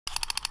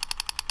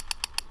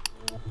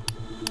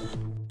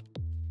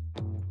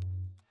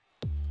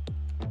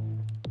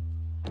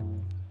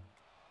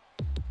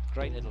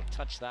Great little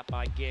touch that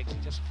by Giggs. He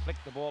just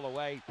flicked the ball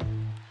away.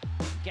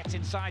 Gets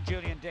inside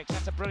Julian Dix.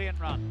 That's a brilliant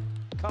run.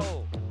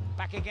 Cole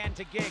back again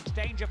to Giggs.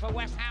 Danger for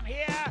West Ham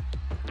here.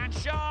 And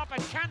Sharp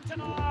and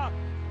Cantona.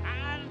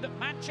 And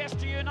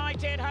Manchester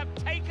United have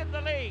taken the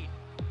lead.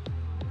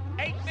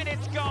 8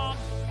 minutes gone,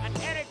 and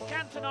Eric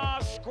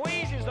Cantona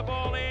squeezes the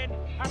ball in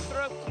after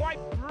a quite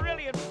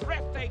brilliant,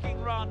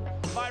 breathtaking run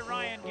by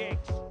Ryan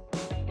Giggs.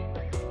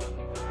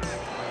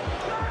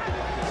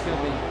 It's going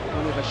to be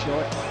Oliver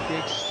short.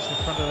 Giggs just in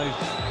front of those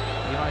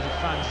United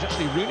fans. It's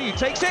actually Rooney who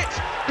takes it.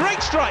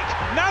 Great strike.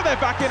 Now they're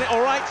back in it,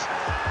 all right.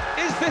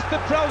 Is this the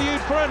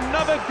prelude for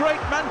another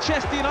great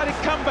Manchester United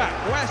comeback?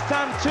 West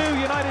Ham 2,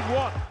 United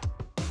 1.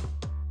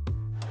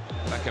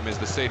 Beckham is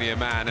the senior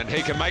man, and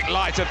he can make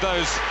light of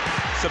those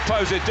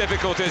supposed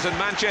difficulties, and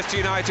Manchester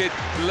United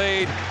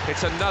lead.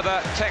 It's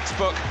another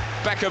textbook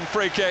Beckham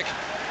free kick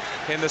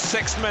in the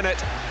 6th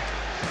minute.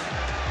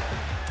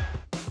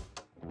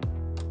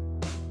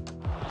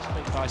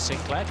 Speak by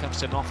Sinclair, comes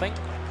to nothing.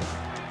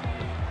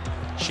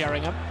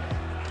 Sheringham,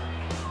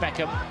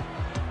 Beckham,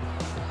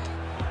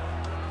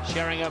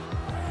 Sheringham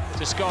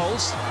to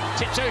Scholes,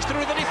 tiptoes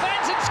through the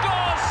defence and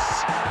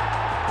scores!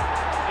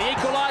 The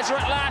equaliser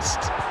at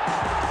last.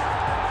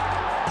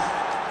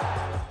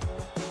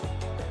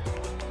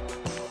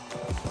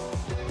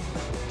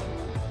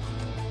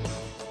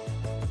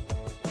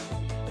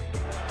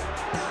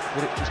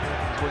 Would it just make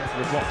his way into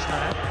the box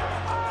now?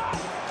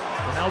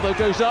 Ronaldo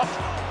goes up.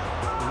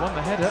 He won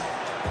the header,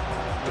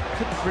 but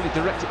couldn't really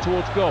direct it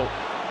towards goal.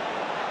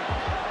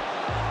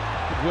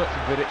 Good work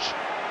from Vidic.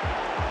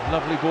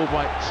 Lovely ball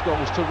by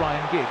Scholes to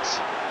Ryan Giggs.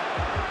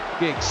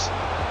 Giggs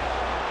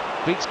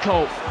beats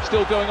Cole.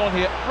 Still going on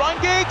here. Ryan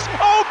Giggs!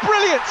 Oh,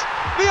 brilliant!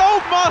 The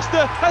old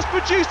master has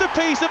produced a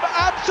piece of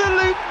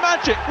absolute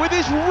magic with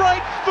his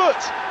right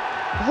foot.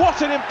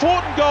 What an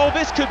important goal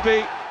this could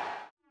be.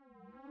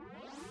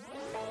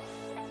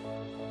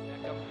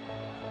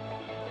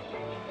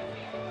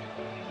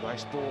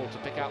 Nice ball to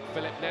pick out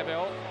Philip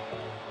Neville.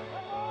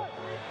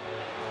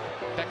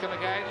 Beckham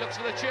again, looks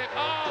for the chip.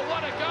 Oh,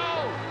 what a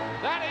goal!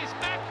 That is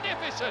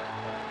magnificent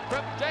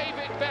from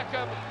David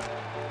Beckham.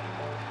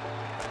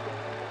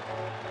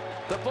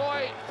 The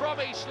boy from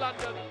East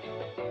London.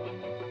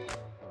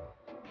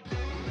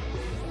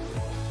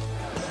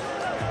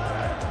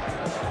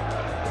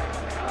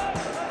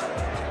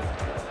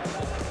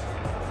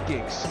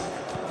 Giggs,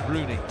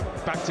 Rooney,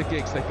 back to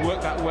Giggs, they've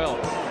worked that well.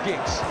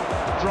 Giggs,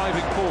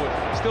 driving forward,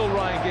 still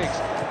Ryan Giggs.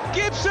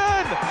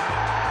 Gibson!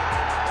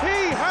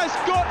 He has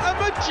got a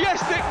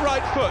majestic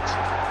right foot.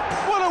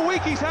 What a week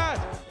he's had.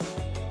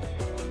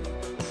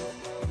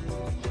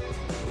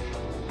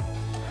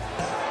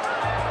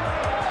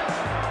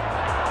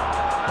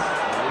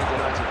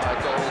 United by a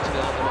goal to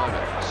nil at the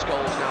moment.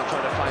 Scholes now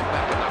trying to find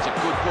Beckham. That's a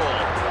good ball.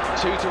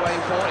 2 to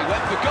aim for. He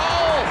went for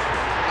goal!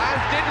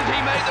 And didn't he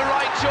make the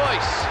right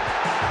choice?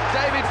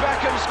 David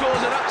Beckham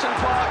scores at Upton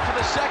Park for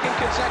the 2nd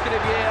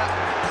consecutive year,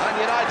 and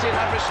United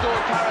have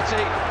restored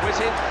parity with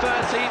his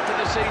 13th of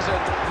the season.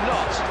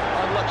 Not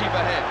unlucky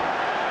for him.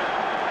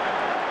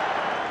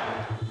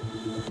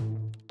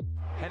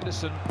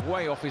 Henderson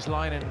way off his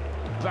line and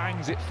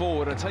bangs it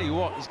forward. I tell you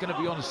what, he's going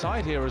to be on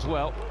side here as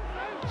well.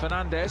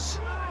 Fernandes.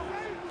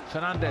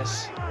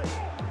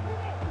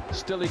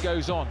 Still he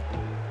goes on.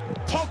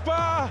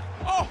 Pogba!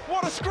 Oh,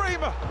 what a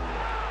screamer!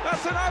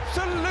 That's an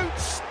absolute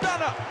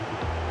stunner!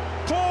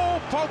 Paul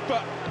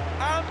Pogba,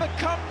 and the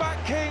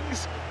comeback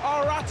kings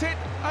are at it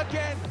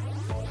again.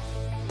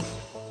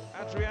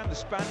 Adrian, the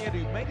Spaniard,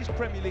 who made his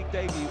Premier League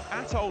debut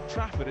at Old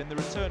Trafford in the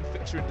return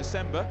fixture in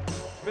December.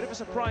 A bit of a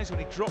surprise when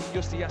he dropped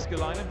Jussi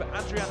Jääskeläinen, but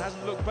Adrian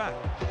hasn't looked back.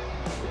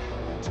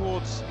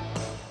 Towards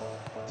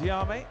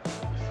Diame,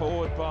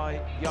 forward by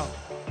Young.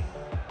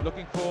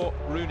 Looking for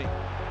Rooney.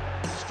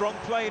 Strong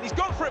play, and he's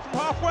gone for it from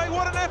halfway.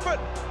 What an effort!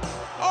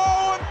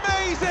 Oh,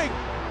 amazing!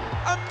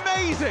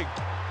 Amazing!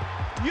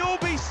 You'll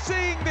be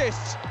seeing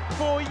this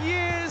for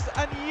years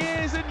and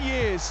years and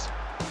years.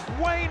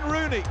 Wayne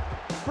Rooney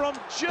from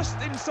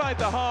just inside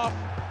the half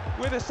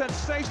with a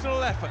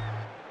sensational effort.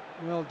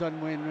 Well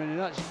done, Wayne Rooney.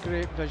 That's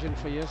great vision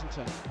for you, isn't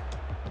it?